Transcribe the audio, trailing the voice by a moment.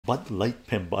Bud Light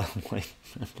pin, Bud Light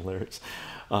alerts.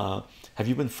 Have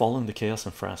you been following the chaos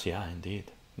in France? Yeah,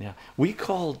 indeed. Yeah, we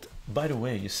called, by the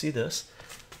way, you see this,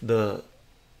 the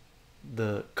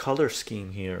color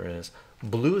scheme here is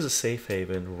blue is a safe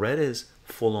haven, red is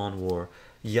full-on war,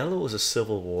 yellow is a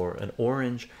civil war, and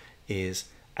orange is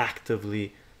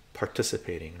actively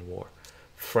participating in war.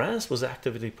 France was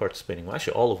actively participating. Well,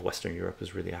 actually all of Western Europe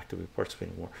is really actively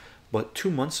participating in war, but 2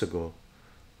 months ago,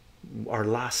 our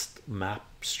last map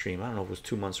stream, I don't know if it was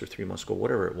 2 months or 3 months ago,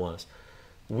 whatever it was,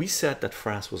 we said that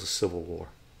France was a civil war.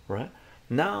 Right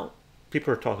now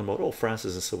people are talking about, oh, France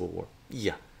is a civil war.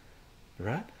 Yeah,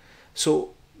 right.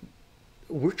 So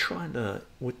we're trying to,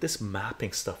 with this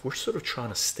mapping stuff, we're sort of trying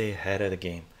to stay ahead of the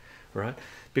game, right?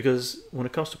 Because when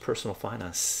it comes to personal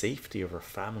finance, safety of our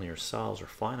family, ourselves, our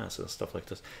finances and stuff like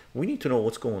this, we need to know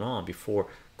what's going on before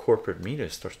corporate media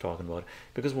starts talking about it.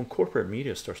 Because when corporate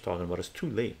media starts talking about it, it's too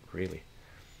late really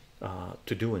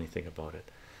to do anything about it,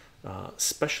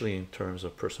 especially in terms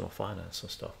of personal finance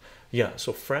and stuff. Yeah,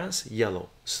 so France, yellow,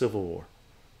 civil war.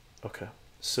 Okay,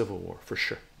 civil war for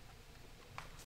sure.